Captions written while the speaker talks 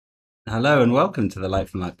Hello and welcome to the Light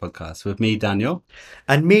from Light podcast with me, Daniel.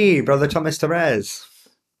 And me, Brother Thomas Therese.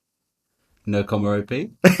 No comma OP.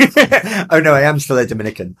 Oh no, I am still a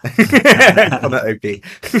Dominican. I'm at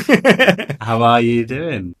OP. How are you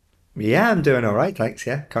doing? Yeah, I'm doing all right, thanks.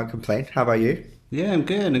 Yeah, can't complain. How about you? Yeah, I'm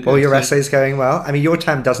good. I'm All good. your So, essays going well? I mean, your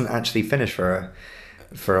term doesn't actually finish for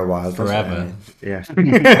a while, does it? I forever.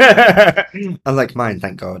 mean, yeah. Unlike mine,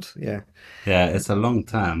 thank God. Yeah. Yeah, it's a long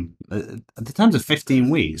term. The terms are 15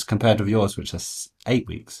 weeks compared with yours, which is 8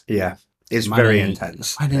 weeks. Yeah. It's Mine very only,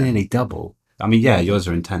 intense. mine Yeah. nearly double. I mean, yeah, yours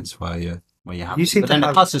are intense where you have You them, seem but to then it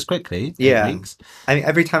have, passes quickly. eight yeah. weeks. I mean,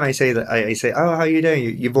 every time I say that, I say, "Oh, how are you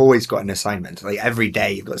doing?" You've always got an assignment. Like every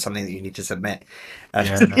day, you've got something that you need to submit. Uh,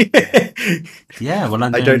 Yeah. Yeah, well,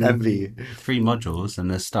 I'm I don't doing envy you. 3 modules, and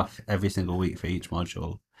there's stuff every single week for each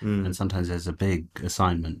module, and Mm. sometimes there's a big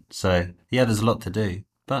assignment. So yeah, there's a lot to do,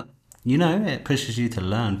 but it pushes you to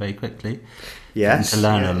learn very quickly and to Yes.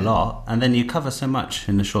 learn a Yeah. lot, and then you cover so much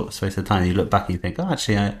in a short space of time. You look back and you think, oh,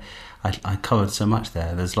 actually, I covered so much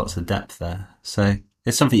there. There's lots of depth there, so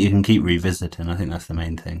it's something you can keep revisiting. I think that's the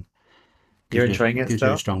main thing. You're Gives you enjoying it gives you a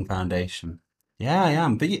still? strong foundation. Yeah, I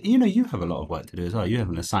am. But you have a lot of work to do as well. You have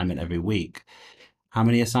an assignment every week. How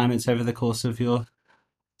many assignments over the course of your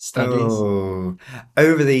studies? Oh,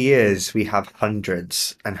 over the years, we have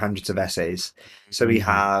hundreds and hundreds of essays. So we Mhm.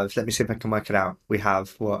 have, let me see if I can work it out. We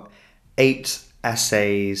have what, 8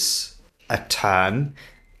 essays a term,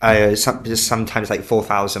 sometimes like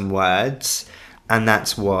 4,000 words. And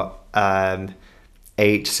that's what,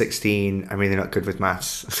 8, 16. I'm really not good with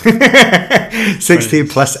maths. 16 20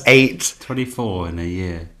 plus 8, 24 in a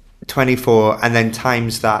year. 24, and then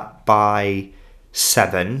times that by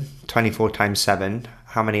 7. 24 times 7.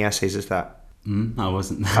 How many essays is that? I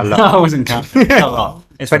wasn't. A lot. I wasn't counting. It's a lot.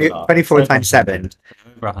 It's a 20, lot. 24 So times 7.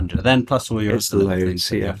 over 100. Then plus all your It's other little things loads,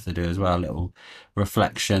 that you yeah. have to do as well, little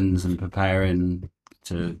reflections and preparing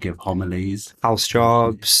to give homilies. House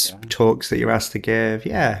jobs, Yeah. talks that you're asked to give.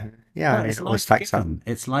 Yeah. Yeah, I But mean, it's it all life stacks up. given.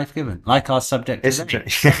 It's life given. Like our subject It's today,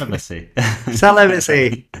 celibacy.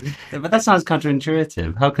 celibacy. But that sounds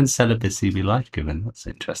counterintuitive. How can celibacy be life given? That's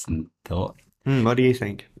an interesting thought. What do you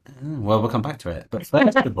think? Well, we'll come back to it. But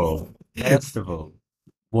first of all,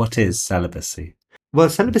 what is celibacy? Well,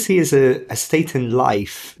 celibacy is a state in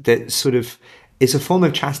life that sort of is a form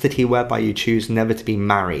of chastity whereby you choose never to be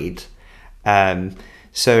married. Um,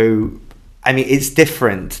 so, I mean, it's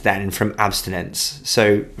different then from abstinence.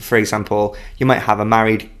 So, for example, you might have a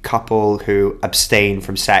married couple who abstain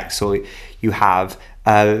from sex, or you have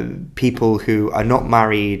people who are not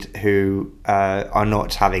married who are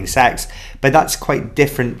not having sex. But that's quite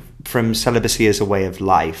different from celibacy as a way of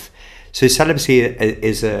life. So, celibacy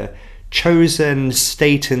is a chosen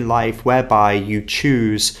state in life whereby you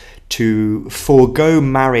choose to forego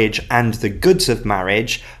marriage and the goods of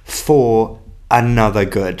marriage for another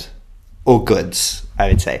good or goods, I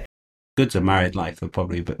would say. Goods of married life are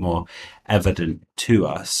probably a bit more evident to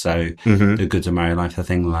us. So Mm-hmm. the goods of married life are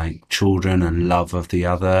things like children and love of the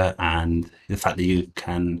other, and the fact that you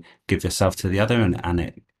can give yourself to the other, and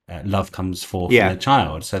it love comes forth in a Yeah.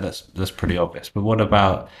 child. So that's pretty obvious. But what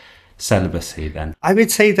about celibacy then? I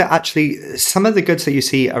would say that actually some of the goods that you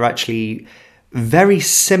see are actually very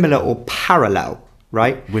similar or parallel,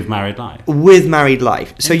 right? With married life? With married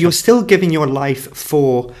life. So you're Interesting. still giving your life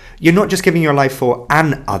for, you're not just giving your life for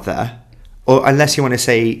an other, or unless you want to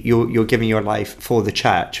say you're giving your life for the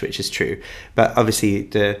church, which is true, but obviously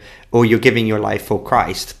or you're giving your life for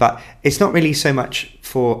Christ, but it's not really so much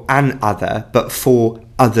for an other, but for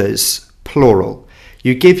others, plural.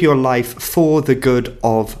 You give your life for the good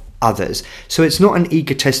of others. So it's not an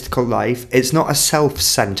egotistical life, it's not a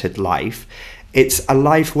self-centered life. It's a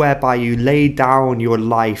life whereby you lay down your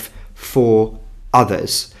life for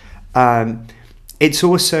others. It's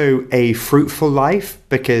also a fruitful life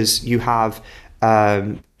because you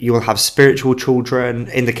will have spiritual children.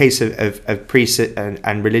 In the case of priests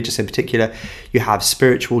and religious in particular, you have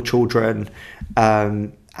spiritual children.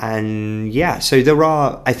 And yeah, so there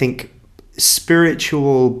are, I think,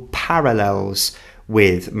 spiritual parallels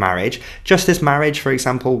with marriage. Just as marriage, for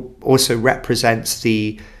example, also represents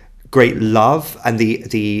the great love and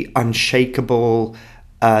the unshakable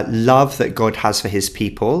love that God has for his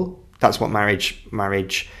people. That's what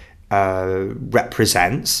marriage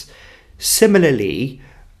represents. Similarly,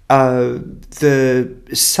 the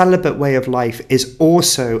celibate way of life is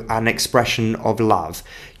also an expression of love.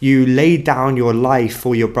 You lay down your life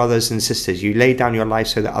for your brothers and sisters. You lay down your life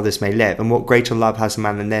so that others may live. And what greater love has a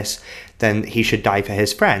man than this, than he should die for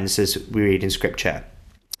his friends, as we read in Scripture.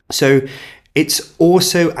 So it's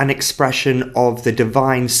also an expression of the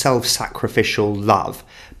divine self-sacrificial love.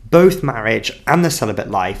 both marriage and the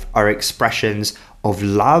celibate life are expressions of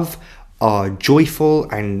love, are joyful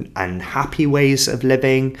and happy ways of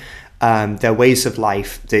living. They're ways of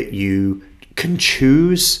life that you can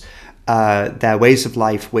choose. They're ways of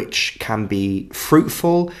life which can be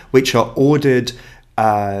fruitful, which are ordered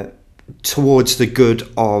towards the good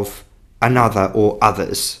of another or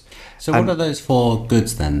others. So what are those four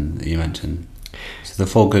goods then that you mentioned? So the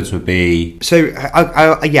four goods would be... So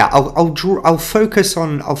I'll focus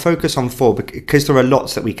on four because there are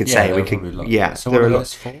lots that we could say. We could, yeah. So what are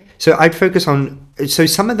those four? So I'd focus on, so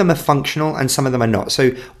some of them are functional and some of them are not.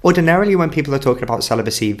 So ordinarily when people are talking about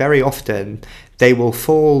celibacy, very often they will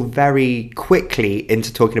fall very quickly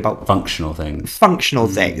into talking about functional things.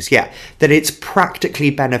 Things, yeah. That it's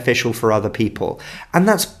practically beneficial for other people. And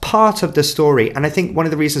that's part of the story. And I think one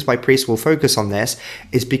of the reasons why priests will focus on this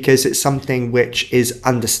is because it's something which is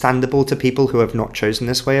understandable to people who have not chosen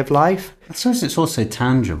this way of life. I suppose it's also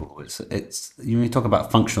tangible. It's you talk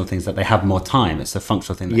about functional things that they have more time. It's a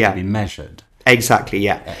functional thing that can be measured. Exactly,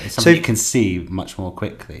 yeah. It's something you can see much more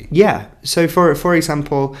quickly. Yeah. So for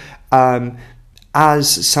example,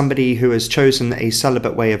 as somebody who has chosen a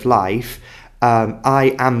celibate way of life,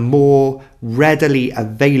 I am more readily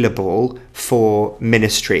available for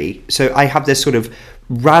ministry. So I have this sort of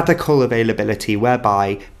radical availability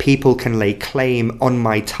whereby people can lay claim on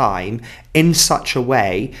my time in such a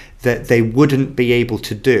way that they wouldn't be able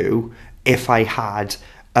to do if I had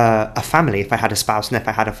a family, if I had a spouse and if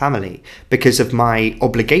I had a family, because of my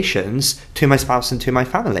obligations to my spouse and to my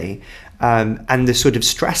family, and the sort of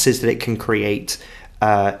stresses that it can create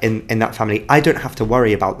in that family. I don't have to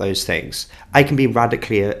worry about those things. I can be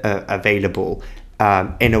radically available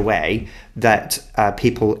in a way that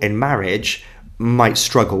people in marriage might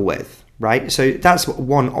struggle with, right? So that's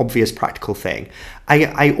one obvious practical thing.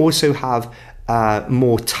 I also have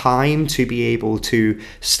more time to be able to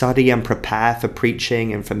study and prepare for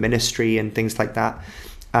preaching and for ministry and things like that,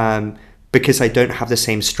 because I don't have the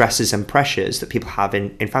same stresses and pressures that people have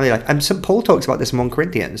in family life. And St. Paul talks about this in 1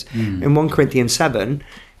 Corinthians. In 1 Corinthians 7,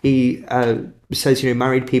 he says,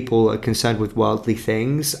 married people are concerned with worldly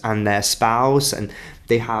things and their spouse, and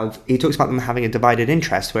he talks about them having a divided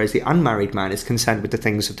interest, whereas the unmarried man is concerned with the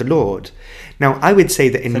things of the Lord. Now, I would say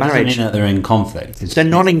that in marriage... doesn't mean that they're in conflict. They're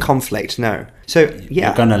not in conflict, no. So, yeah.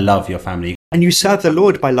 You're going to love your family. And you serve the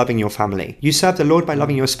Lord by loving your family. You serve the Lord by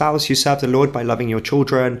loving your spouse. You serve the Lord by loving your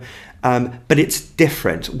children. But it's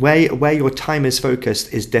different. Where your time is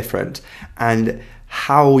focused is different. And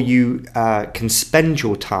how you can spend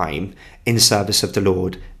your time in service of the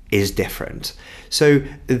Lord is different. So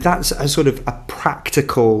that's a sort of a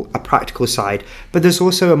practical side. But there's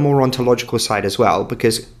also a more ontological side as well,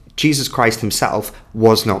 because Jesus Christ himself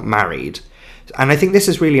was not married. And I think this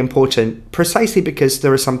is really important precisely because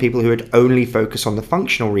there are some people who would only focus on the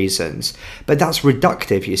functional reasons, but that's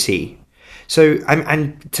reductive, you see. So,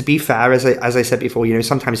 and to be fair, as I said before,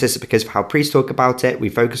 sometimes this is because of how priests talk about it. We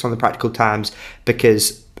focus on the practical terms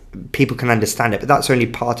because people can understand it, but that's only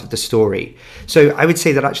part of the story. So I would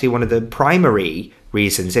say that actually one of the primary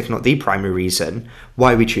reasons, if not the primary reason,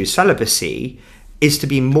 why we choose celibacy is to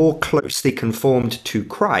be more closely conformed to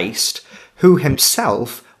Christ, who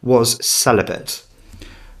himself was celibate.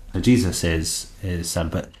 Jesus is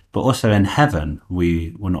celibate, but also in heaven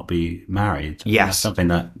we will not be married. Yes. That's something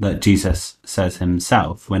that Jesus says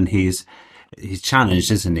himself when he's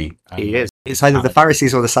challenged, isn't he? He is. It's either the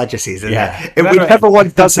Pharisees or the Sadducees, isn't it? Yeah. Whichever one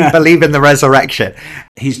doesn't believe in the resurrection.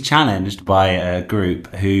 He's challenged by a group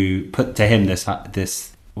who put to him this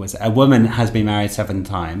was a woman has been married 7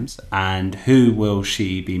 times, and who will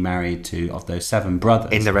she be married to of those 7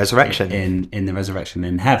 brothers in the resurrection? In the resurrection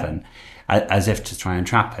in heaven, as if to try and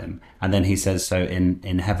trap him. And then he says, so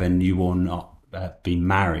in heaven you will not be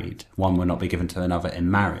married. One will not be given to another in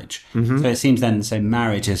marriage. Mm-hmm. So it seems then, so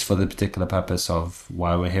marriage is for the particular purpose of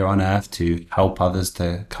why we're here on earth, to help others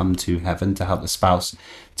to come to heaven, to help the spouse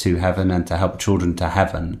to heaven, and to help children to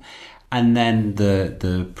heaven. And then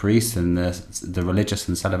the priests and the religious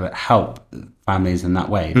and celibate help families in that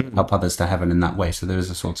way, help others to heaven in that way. So there is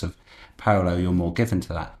a sort of parallel, you're more given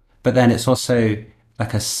to that. But then it's also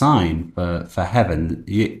like a sign for heaven.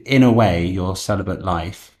 In a way, your celibate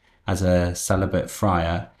life as a celibate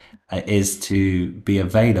friar is to be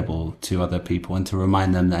available to other people and to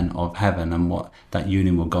remind them then of heaven and what that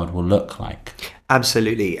union with God will look like.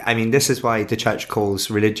 Absolutely. I mean, this is why the church calls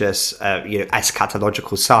religious,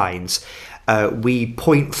 eschatological signs. We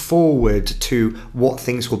point forward to what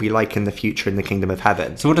things will be like in the future in the kingdom of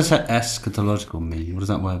heaven. So what does that eschatological mean? What does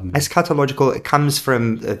that word mean? Eschatological, it comes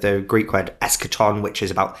from the Greek word eschaton, which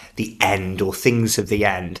is about the end or things of the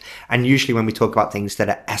end. And usually when we talk about things that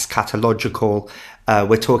are eschatological,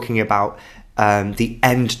 we're talking about the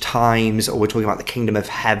end times, or we're talking about the kingdom of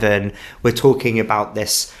heaven. We're talking about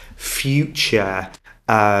this future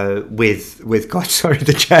with God. Sorry,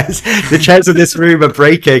 the chairs in this room are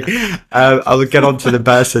breaking. I'll get onto the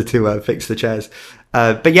Bursa to fix the chairs.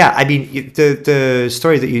 But yeah, I mean, the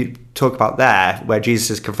story that you talk about there, where Jesus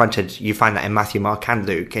is confronted, you find that in Matthew, Mark, and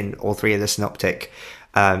Luke, in all three of the synoptic.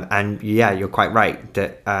 And yeah, you're quite right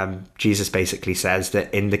that Jesus basically says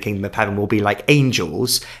that in the kingdom of heaven we'll be like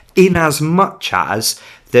angels, in as much as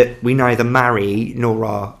that we neither marry nor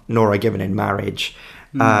are given in marriage.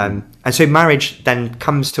 And so marriage then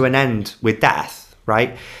comes to an end with death,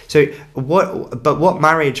 right? So what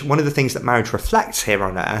marriage, one of the things that marriage reflects here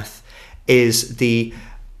on earth is the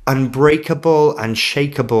unbreakable,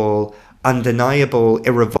 unshakable, undeniable,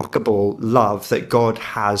 irrevocable love that God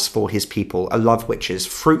has for his people, a love which is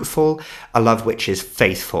fruitful, a love which is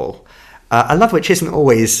faithful, a love which isn't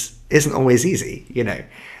always easy, you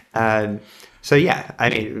know. So yeah, I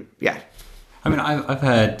mean, yeah. I mean, I've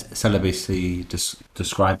heard celibacy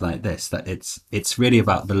described like this, that it's really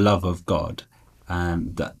about the love of God,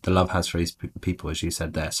 that the love has for his people, as you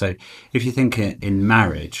said there. So if you think in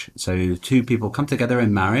marriage, so two people come together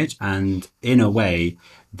in marriage, and in a way,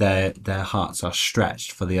 their hearts are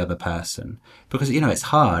stretched for the other person, because, you know, it's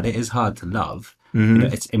hard. It is hard to love. You know,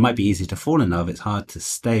 it might be easy to fall in love. It's hard to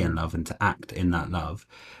stay in love and to act in that love.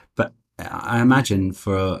 But I imagine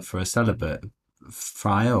for a celibate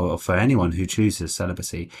friar, or for anyone who chooses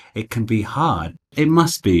celibacy, it can be hard. It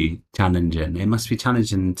must be challenging. It must be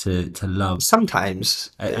challenging to love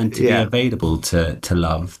Sometimes. and to be available to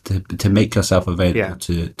love, to make yourself available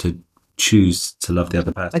to choose to love the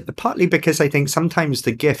other person. Partly because I think sometimes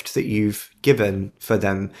the gift that you've given for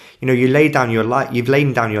them, you know, you've laid down your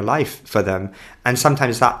life for them, and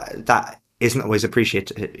sometimes that isn't always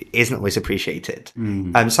appreciated.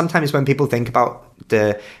 Sometimes when people think about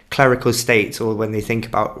the clerical state, or when they think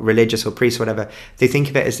about religious or priests or whatever, they think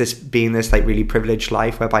of it as this being this like really privileged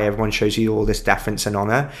life whereby everyone shows you all this deference and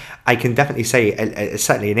honor. I can definitely say,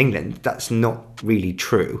 certainly in England, that's not really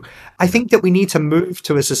true. I think that we need to move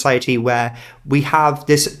to a society where we have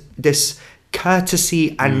this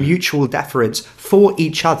courtesy and mutual deference for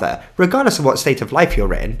each other, regardless of what state of life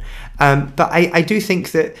you're in. But I do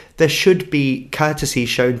think that there should be courtesy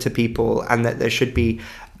shown to people, and that there should be,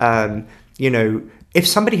 you know, if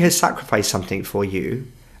somebody has sacrificed something for you,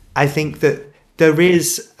 I think that there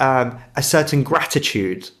is a certain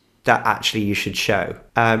gratitude that actually you should show,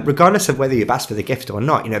 regardless of whether you've asked for the gift or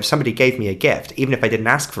not. You know, if somebody gave me a gift, even if I didn't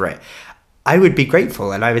ask for it, I would be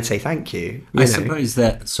grateful and I would say thank you. I suppose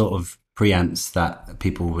that sort of preempts that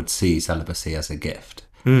people would see celibacy as a gift.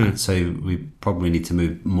 And so we probably need to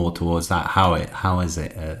move more towards that. How is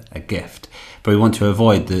it a gift? But we want to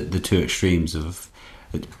avoid the two extremes of,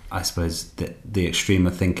 I suppose, the extreme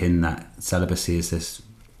of thinking that celibacy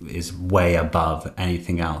is way above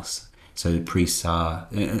anything else. So priests are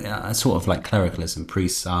sort of like clericalism.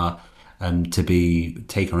 Priests are to be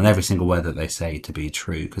taken on every single word that they say to be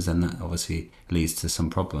true, because then that obviously leads to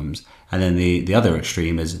some problems. And then the other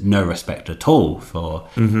extreme is no respect at all for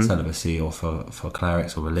celibacy or for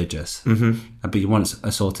clerics or religious. But you want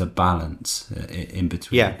a sort of balance in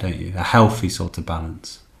between, don't you? A healthy sort of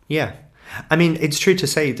balance. Yeah. I mean, it's true to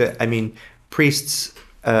say that, I mean, priests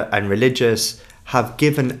and religious have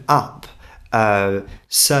given up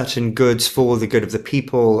certain goods for the good of the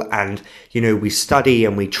people, and, you know, we study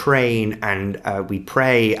and we train and we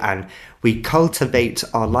pray and we cultivate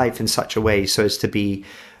our life in such a way so as to be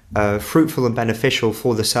fruitful and beneficial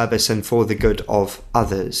for the service and for the good of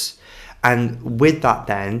others. And with that,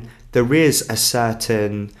 then there is a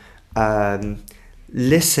certain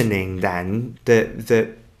listening then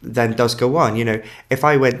that then does go on. You know, if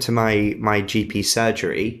I went to my GP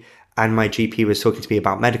surgery and my GP was talking to me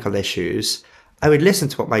about medical issues, I would listen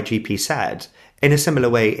to what my GP said. In a similar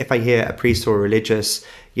way, if I hear a priest or a religious,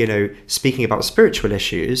 you know, speaking about spiritual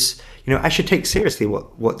issues, you know, I should take seriously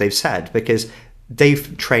what they've said, because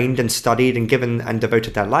they've trained and studied and given and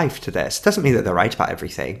devoted their life to this. It doesn't mean that they're right about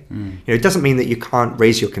everything. You know, it doesn't mean that you can't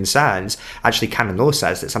raise your concerns. Actually, canon law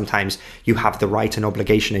says that sometimes you have the right and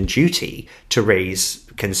obligation and duty to raise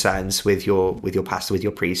concerns with your pastor, with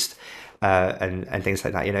your priest, and things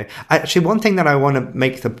like that. You know, actually, one thing that I want to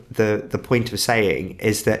make the point of saying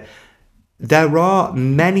is that there are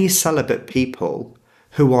many celibate people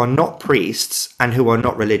who are not priests and who are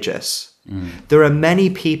not religious. There are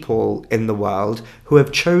many people in the world who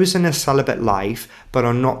have chosen a celibate life but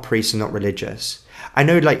are not priests and not religious. I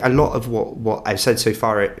know, like, a lot of what I've said so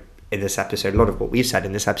far in this episode, a lot of what we've said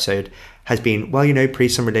in this episode has been, well, you know,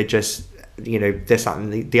 priests and religious, you know, this, that,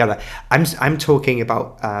 and the other. I'm talking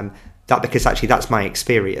about that because actually that's my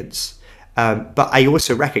experience. But I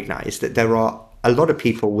also recognize that there are a lot of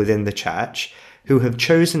people within the church who have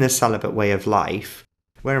chosen a celibate way of life.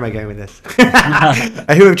 Where am I going with this?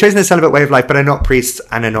 Who have chosen a celibate way of life, but are not priests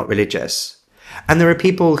and are not religious. And there are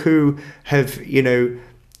people who have,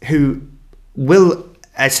 who will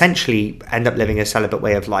essentially end up living a celibate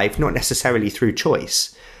way of life, not necessarily through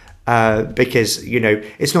choice, because,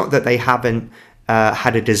 it's not that they haven't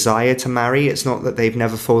had a desire to marry. It's not that they've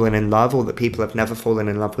never fallen in love or that people have never fallen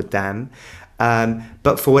in love with them.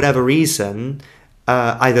 But for whatever reason,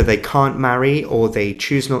 either they can't marry or they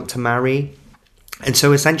choose not to marry. And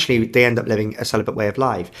so essentially they end up living a celibate way of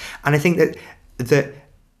life. And I think that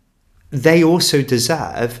they also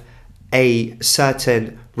deserve a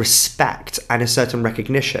certain respect and a certain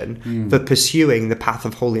recognition for pursuing the path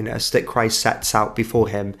of holiness that Christ sets out before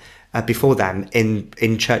them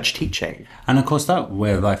in church teaching. And of course, that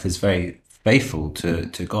way of life is very faithful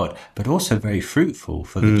to God, but also very fruitful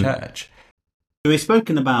for the church. So we've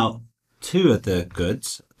spoken about two of the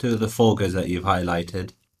four goods that you've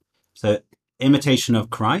highlighted. So imitation of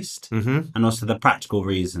Christ and also the practical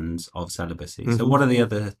reasons of celibacy. So what are the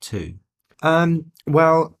other two?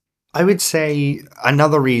 Well, I would say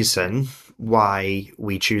another reason why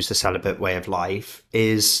we choose the celibate way of life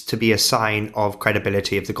is to be a sign of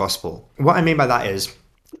credibility of the gospel. What I mean by that is,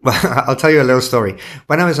 well, I'll tell you a little story.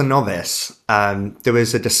 When I was a novice, there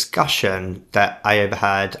was a discussion that I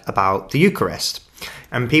overheard about the Eucharist.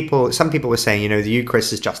 And some people were saying, the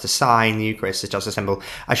Eucharist is just a sign, the Eucharist is just a symbol.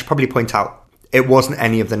 I should probably point out, it wasn't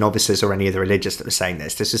any of the novices or any of the religious that were saying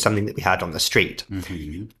this. This is something that we had on the street.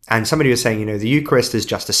 Mm-hmm. And somebody was saying, the Eucharist is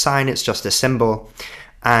just a sign, it's just a symbol.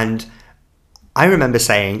 And I remember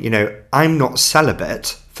saying, I'm not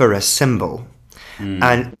celibate for a symbol.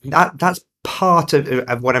 And that's part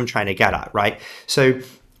of what I'm trying to get at, right? So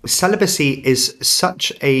celibacy is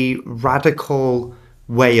such a radical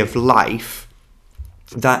way of life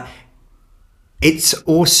that it's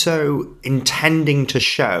also intending to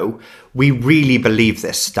show we really believe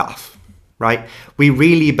this stuff, right? We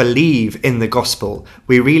really believe in the gospel.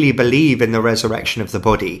 We really believe in the resurrection of the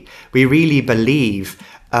body. We really believe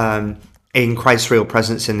in Christ's real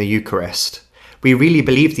presence in the Eucharist. We really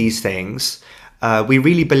believe these things. We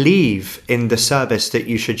really believe in the service that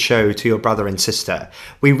you should show to your brother and sister.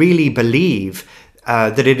 We really believe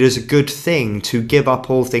that it is a good thing to give up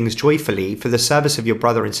all things joyfully for the service of your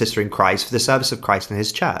brother and sister in Christ, for the service of Christ and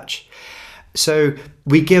his church. So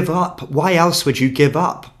we give up. Why else would you give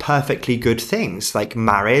up perfectly good things like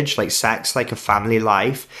marriage, like sex, like a family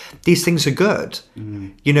life? These things are good.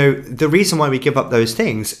 The reason why we give up those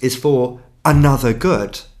things is for another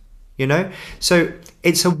good, So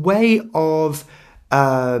it's a way of,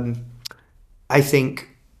 I think,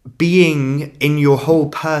 being in your whole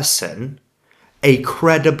person a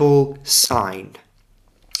credible sign.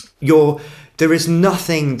 There is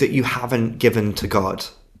nothing that you haven't given to God,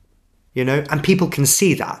 and people can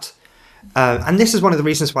see that. And this is one of the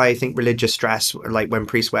reasons why I think religious dress, like when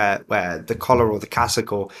priests wear the collar or the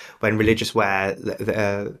cassock, or when religious wear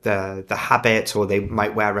the habit, or they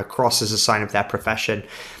might wear a cross as a sign of their profession.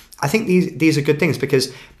 I think these are good things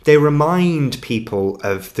because they remind people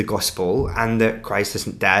of the gospel and that Christ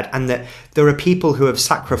isn't dead, and that there are people who have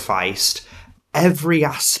sacrificed every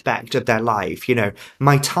aspect of their life.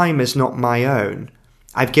 My time is not my own.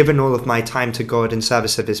 I've given all of my time to God in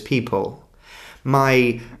service of his people.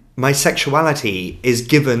 My sexuality is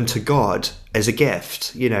given to God as a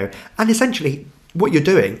gift, and essentially what you're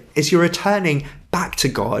doing is you're returning back to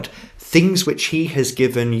God things which he has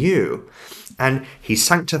given you, and he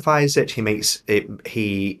sanctifies it.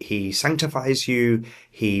 He sanctifies you.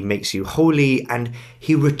 He makes you holy, and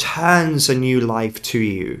he returns a new life to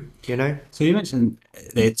you. So you mentioned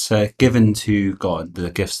it's given to God,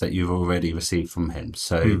 the gifts that you've already received from him.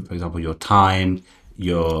 So, for example, your time,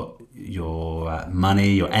 your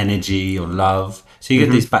money, your energy, your love. So you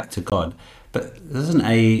give these back to God. But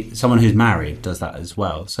doesn't someone who's married does that as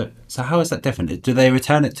well? So how is that different? Do they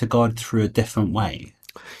return it to God through a different way?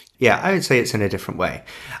 Yeah, I would say it's in a different way.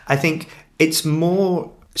 I think it's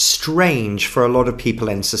more strange for a lot of people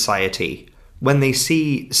in society when they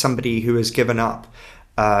see somebody who has given up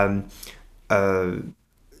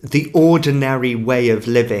the ordinary way of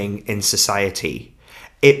living in society.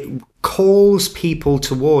 It calls people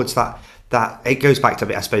towards that it goes back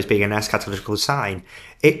to, I suppose, being an eschatological sign.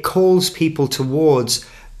 It calls people towards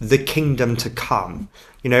the kingdom to come.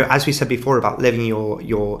 As we said before about living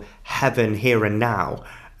your heaven here and now,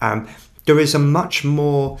 there is a much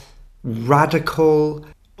more radical,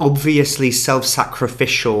 obviously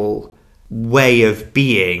self-sacrificial way of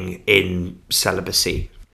being in celibacy.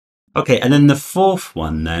 Okay, and then the fourth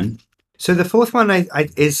one then So the fourth one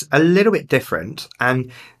is a little bit different,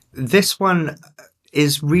 and this one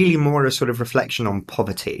is really more a sort of reflection on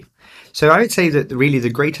poverty. So I would say that really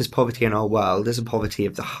the greatest poverty in our world is a poverty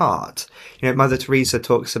of the heart. You know, Mother Teresa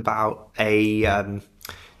talks about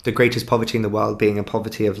the greatest poverty in the world being a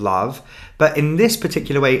poverty of love. But in this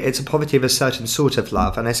particular way, it's a poverty of a certain sort of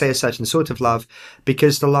love. And I say a certain sort of love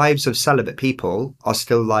because the lives of celibate people are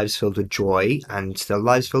still lives filled with joy and still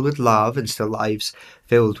lives filled with love and still lives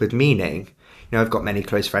filled with meaning. You know, I've got many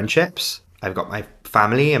close friendships. I've got my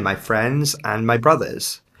family and my friends and my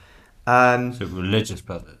brothers. So religious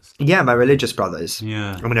brothers. Yeah, my religious brothers.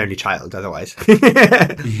 Yeah. I'm an only child, otherwise.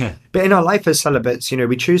 Yeah. But in our life as celibates, you know,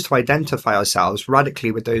 we choose to identify ourselves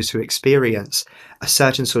radically with those who experience a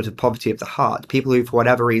certain sort of poverty of the heart, people who, for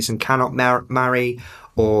whatever reason, cannot marry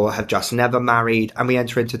or have just never married, and we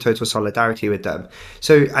enter into total solidarity with them.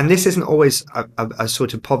 So, and this isn't always a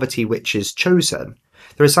sort of poverty which is chosen.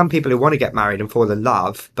 There are some people who want to get married and fall in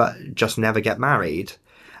love, but just never get married.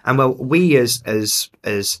 And well, we as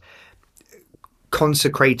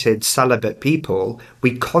consecrated celibate people,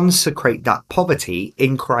 we consecrate that poverty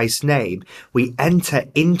in Christ's name. We enter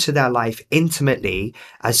into their life intimately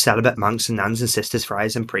as celibate monks and nuns and sisters,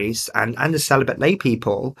 friars and priests, and as celibate lay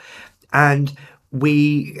people. And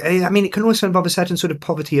it can also involve a certain sort of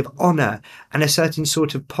poverty of honor and a certain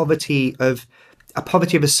sort of poverty of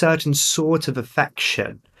a certain sort of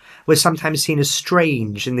affection. We're sometimes seen as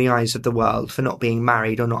strange in the eyes of the world for not being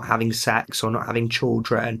married or not having sex or not having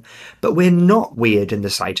children. But we're not weird in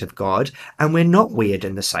the sight of God, and we're not weird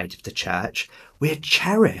in the sight of the church. We're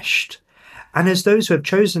cherished. And as those who have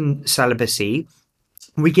chosen celibacy,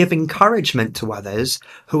 we give encouragement to others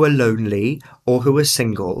who are lonely or who are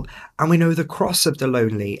single, and we know the cross of the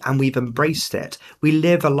lonely, and we've embraced it. We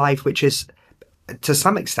live a life which is, to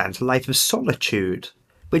some extent, a life of solitude,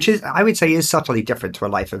 which is, I would say, is subtly different to a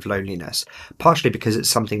life of loneliness, partially because it's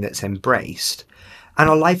something that's embraced. And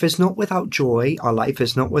our life is not without joy. Our life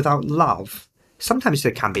is not without love. Sometimes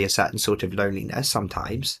there can be a certain sort of loneliness,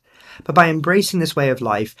 sometimes. But by embracing this way of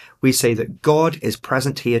life, we say that God is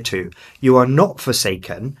present here too. You are not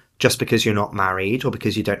forsaken just because you're not married or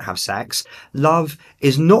because you don't have sex. Love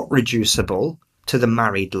is not reducible to the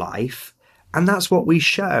married life. And that's what we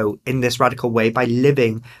show in this radical way by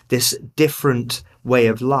living this different way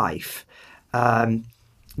of life.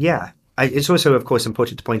 It's also, of course,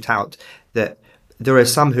 important to point out that there are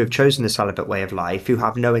some who have chosen the celibate way of life who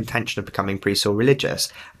have no intention of becoming priests or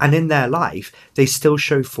religious. And in their life, they still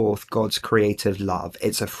show forth God's creative love.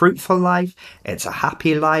 It's a fruitful life. It's a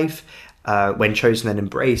happy life when chosen and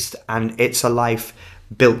embraced. And it's a life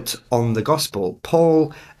built on the gospel.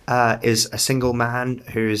 Paul is a single man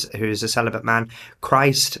who's a celibate man.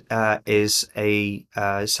 Christ is a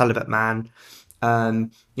celibate man.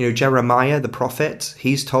 Jeremiah, the prophet,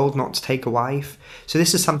 he's told not to take a wife. So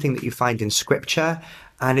this is something that you find in scripture,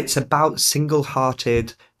 and it's about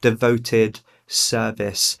single-hearted, devoted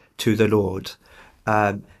service to the Lord.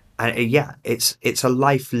 It's a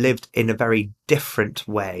life lived in a very different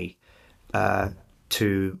way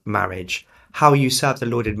to marriage. How you serve the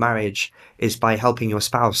Lord in marriage is by helping your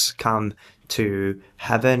spouse come to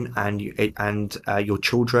heaven, and your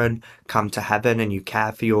children come to heaven, and you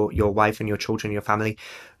care for your wife and your children, your family.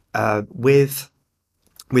 With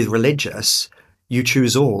religious, you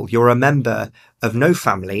choose all. You're a member of no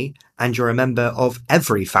family, and you're a member of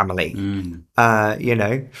every family.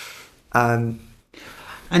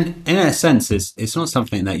 And in a sense, it's not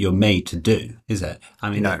something that you're made to do, is it? I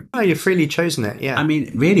mean, no, you've freely chosen it. Yeah. I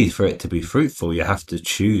mean, really, for it to be fruitful, you have to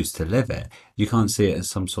choose to live it. You can't see it as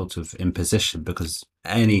some sort of imposition, because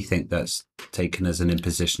anything that's taken as an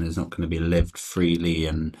imposition is not going to be lived freely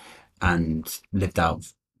and lived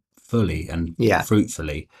out fully and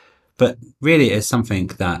fruitfully. But really, it's something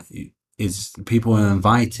that is people are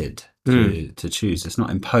invited to choose. It's not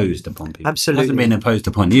imposed upon people. Absolutely. It hasn't been imposed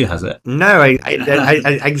upon you, has it? No,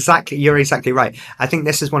 exactly. You're exactly right. I think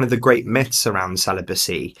this is one of the great myths around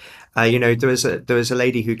celibacy. There was a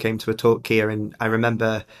lady who came to a talk here, and I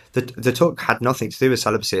remember the talk had nothing to do with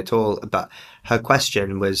celibacy at all, but her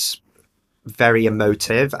question was very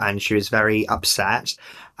emotive, and she was very upset,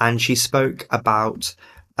 and she spoke about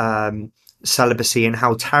celibacy and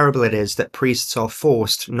how terrible it is that priests are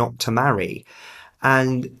forced not to marry.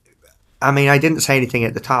 And I mean, I didn't say anything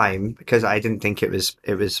at the time because I didn't think it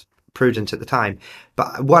was prudent at the time.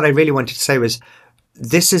 But what I really wanted to say was,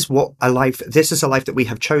 this is a life that we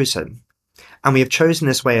have chosen. And we have chosen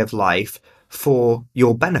this way of life for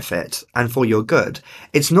your benefit and for your good.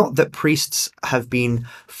 It's not that priests have been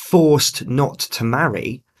forced not to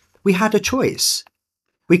marry. We had a choice.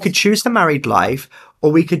 We could choose the married life,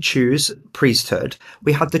 or we could choose priesthood.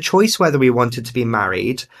 We had the choice whether we wanted to be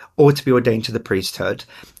married or to be ordained to the priesthood.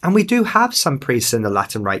 And we do have some priests in the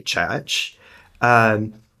Latin Rite Church.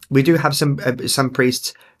 We do have some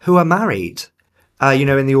priests who are married.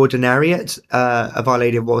 In the Ordinariate of Our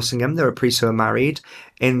Lady of Walsingham, there are priests who are married.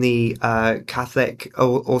 In the Catholic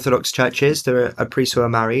Orthodox churches, there are priests who are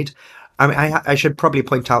married. I mean, I should probably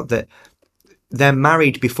point out that they're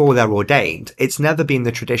married before they're ordained. It's never been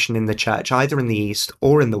the tradition in the church, either in the East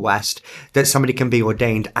or in the West, that somebody can be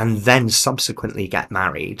ordained and then subsequently get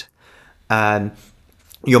married.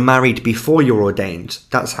 You're married before you're ordained.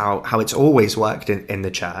 That's how it's always worked in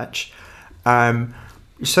the church.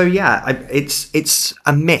 It's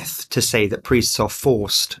a myth to say that priests are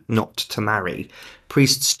forced not to marry.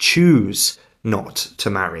 Priests choose not to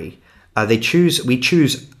marry. We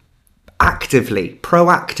choose actively,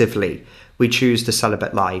 proactively. We choose the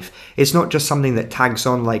celibate life. It's not just something that tags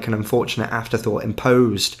on like an unfortunate afterthought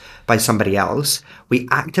imposed by somebody else. We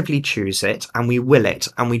actively choose it, and we will it,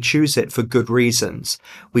 and we choose it for good reasons.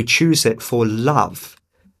 We choose it for love.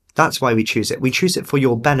 That's why we choose it. We choose it for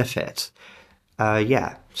your benefit.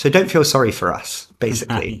 So don't feel sorry for us,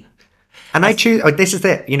 basically. And I choose, this is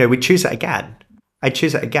it, we choose it again. I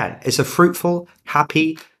choose it again. It's a fruitful,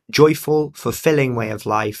 happy, joyful, fulfilling way of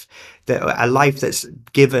life, a life that's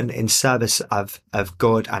given in service of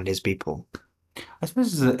God and his people. I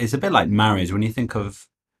suppose it's a bit like marriage. When you think of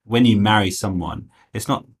when you marry someone, it's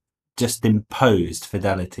not just imposed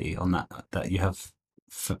fidelity on that you have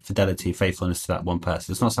fidelity, faithfulness to that one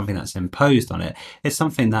person. It's not something that's imposed on it. It's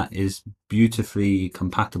something that is beautifully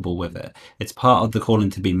compatible with it. It's part of the calling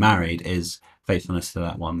to be married is faithfulness to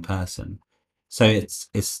that one person. So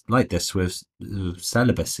it's like this with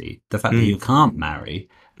celibacy. The fact that you can't marry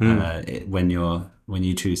when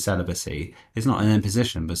you choose celibacy is not an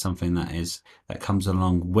imposition, but something that comes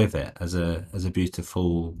along with it as a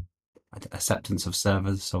beautiful acceptance of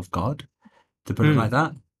service of God, to put it like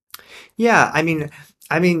that. Yeah, I mean,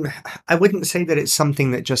 I wouldn't say that it's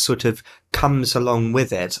something that just sort of comes along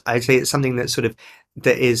with it. I'd say it's something that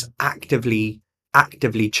is actively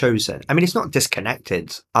chosen. I mean, it's not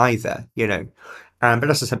disconnected either, but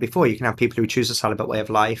as I said before, you can have people who choose a celibate way of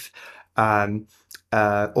life,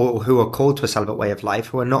 or who are called to a celibate way of life,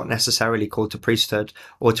 who are not necessarily called to priesthood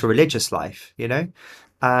or to religious life,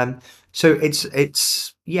 So it's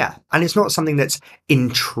and it's not something that's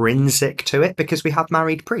intrinsic to it, because we have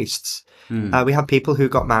married priests. We have people who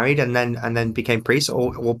got married and then became priests,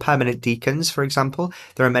 or permanent deacons, for example.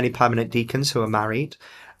 There are many permanent deacons who are married.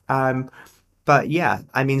 But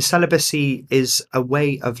celibacy is a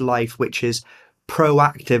way of life which is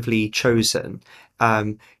proactively chosen.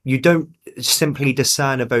 You don't simply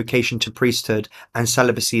discern a vocation to priesthood and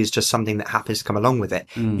celibacy is just something that happens to come along with it.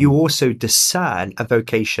 You also discern a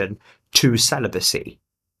vocation to celibacy.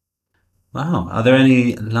 Wow. Are there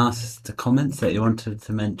any last comments that you wanted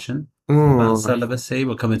to mention about celibacy?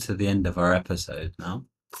 We're coming to the end of our episode now.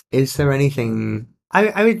 Is there anything...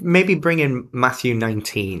 I would maybe bring in Matthew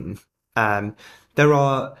 19. There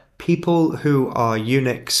are people who are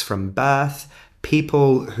eunuchs from birth,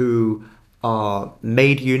 people who are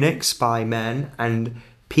made eunuchs by men, and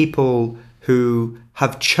people who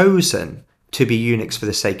have chosen to be eunuchs for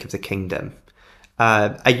the sake of the kingdom.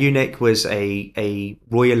 A eunuch was a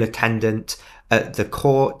royal attendant at the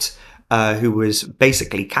court who was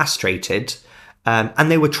basically castrated,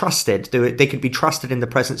 and they were trusted. They could be trusted in the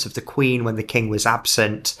presence of the queen when the king was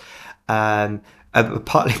absent,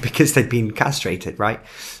 partly because they'd been castrated, right?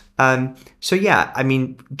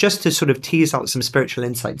 Just to sort of tease out some spiritual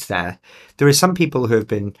insights there are some people who have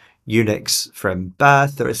been eunuchs from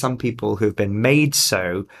birth, there are some people who have been made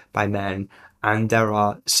so by men, and there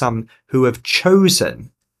are some who have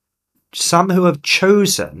chosen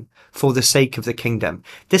for the sake of the kingdom.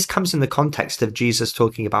 This comes in the context of Jesus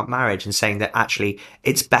talking about marriage and saying that actually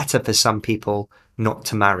it's better for some people not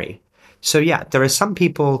to marry. So there are some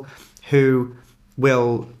people who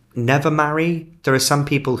will never marry. There are some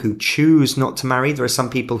people who choose not to marry. There are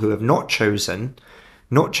some people who have not chosen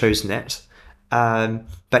it,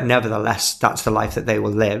 but nevertheless, that's the life that they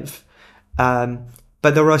will live.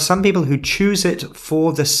 But there are some people who choose it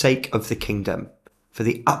for the sake of the kingdom, for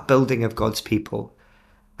the upbuilding of God's people.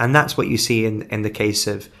 And that's what you see in the case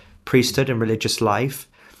of priesthood and religious life.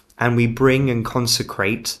 And we bring and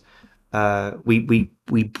consecrate, we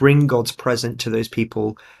bring God's presence to those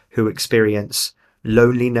people who experience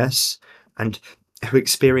loneliness and who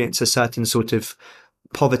experience a certain sort of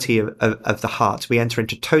poverty of the heart. We enter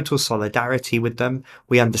into total solidarity with them.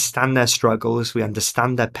 We understand their struggles. We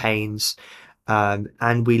understand their pains.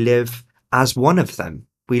 And we live as one of them.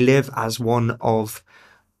 We live as one of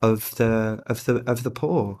of the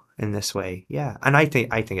poor in this way. Yeah, and I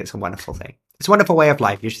think it's a wonderful thing. It's a wonderful way of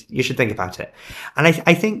life. You should think about it. And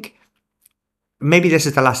I think maybe this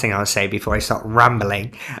is the last thing I'll say before I start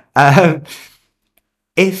rambling. Um,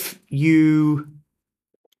 if you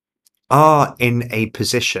are in a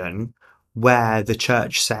position where the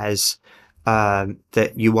church says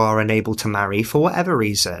that you are unable to marry for whatever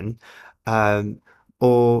reason,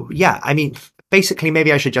 or yeah, I mean, basically,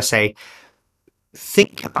 maybe I should just say,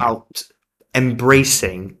 think about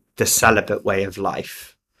embracing the celibate way of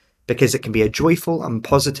life because it can be a joyful and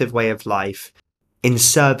positive way of life in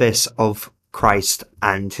service of Christ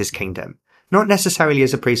and his kingdom. Not necessarily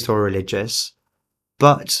as a priest or religious,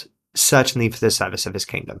 but certainly for the service of his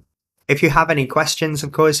kingdom. If you have any questions,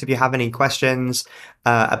 of course, if you have any questions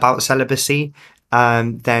about celibacy,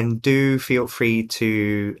 then do feel free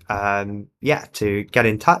to get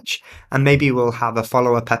in touch, and maybe we'll have a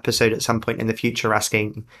follow-up episode at some point in the future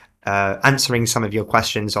answering some of your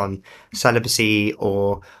questions on celibacy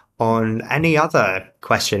or on any other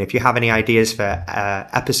question. If you have any ideas for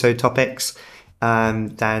episode topics,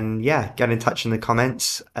 then yeah, get in touch in the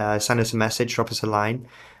comments, send us a message, drop us a line,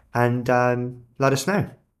 and let us know.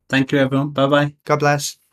 Thank you, everyone. Bye bye. God bless.